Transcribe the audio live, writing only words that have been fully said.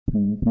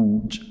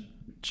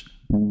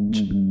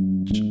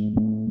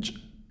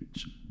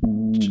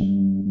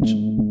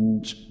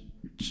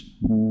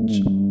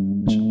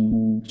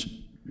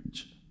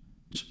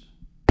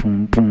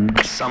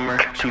Summer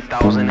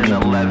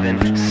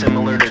 2011,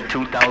 similar to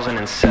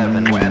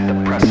 2007. We're at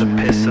the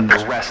precipice of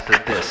the rest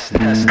of this.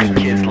 Testing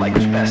kids like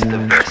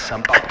Festivus. I'm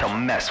about to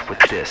mess with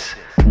this.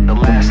 The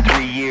last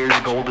 3 years,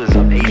 gold is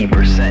up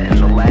 80%.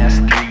 In the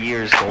last 3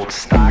 years, gold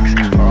stocks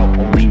are up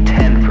only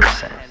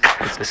 10%.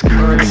 This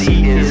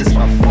currency is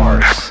a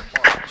farce.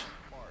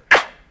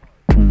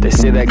 They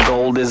say that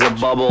gold is a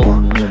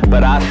bubble,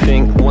 but I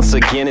think once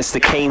again it's the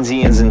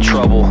Keynesians in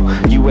trouble.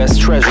 US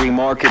Treasury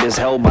market is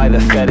held by the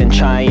Fed in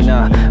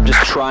China. I'm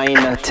just trying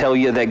to tell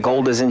you that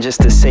gold isn't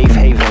just a safe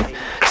haven.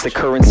 It's the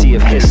currency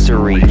of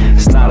history,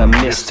 it's not a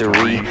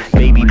mystery.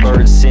 Baby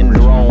bird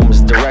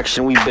syndrome's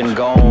direction we've been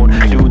going.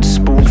 Dude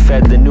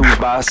spoon-fed the news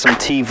by some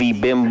TV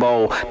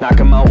bimbo. Knock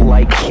him out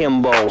like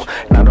Kimbo,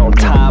 now don't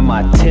tie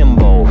my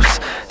Timbos.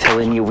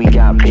 Telling you we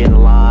got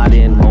Bin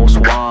Laden, most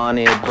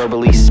wanted,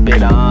 verbally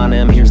spit on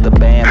him. Here's the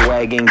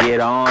bandwagon, get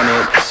on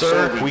it.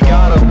 Sir, we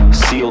got him.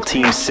 SEAL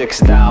Team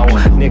 6'd out,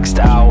 nixed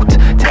out,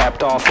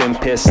 tapped off and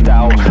pissed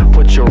out.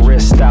 Put your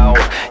wrist out.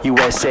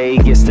 USA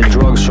gets the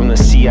drugs from the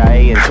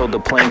CIA until the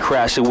plane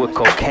crashes with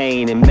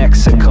cocaine in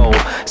Mexico.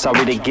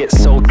 Sorry to get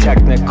so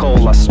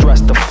technical, I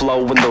stress the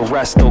flow when the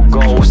rest will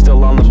go.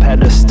 Still on the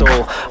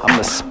pedestal, I'm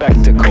the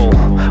spectacle.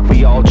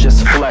 We all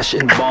just flesh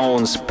and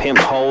bones, pimp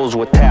hoes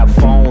with tap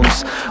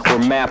phones. We're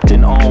mapped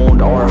and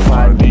owned,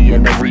 RFID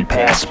in every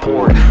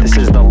passport. This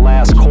is the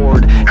last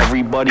chord,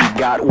 everybody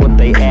got what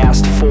they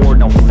asked for.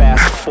 Now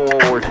fast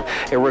forward,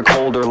 Eric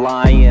Holder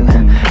lying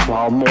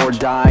while more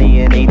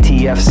dying.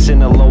 ATF,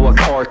 Sinaloa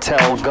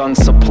cartel, gun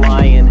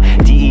supplying.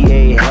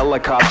 DEA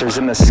helicopters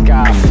in the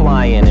sky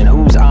flying. And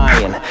who's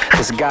eyeing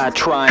this guy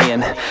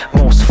trying?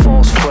 Most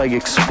false flag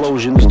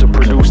explosions to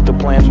produce the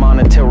planned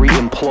monetary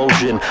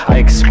implosion. I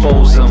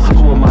expose them,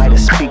 who am I to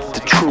speak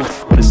the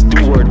truth? But it's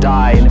do or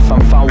die. And if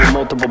I'm found with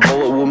multiple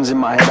bullet wounds in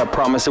my head, I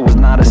promise it was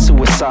not a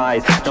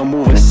suicide. No,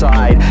 move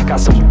aside, got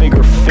some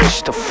bigger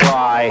fish to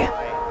fry.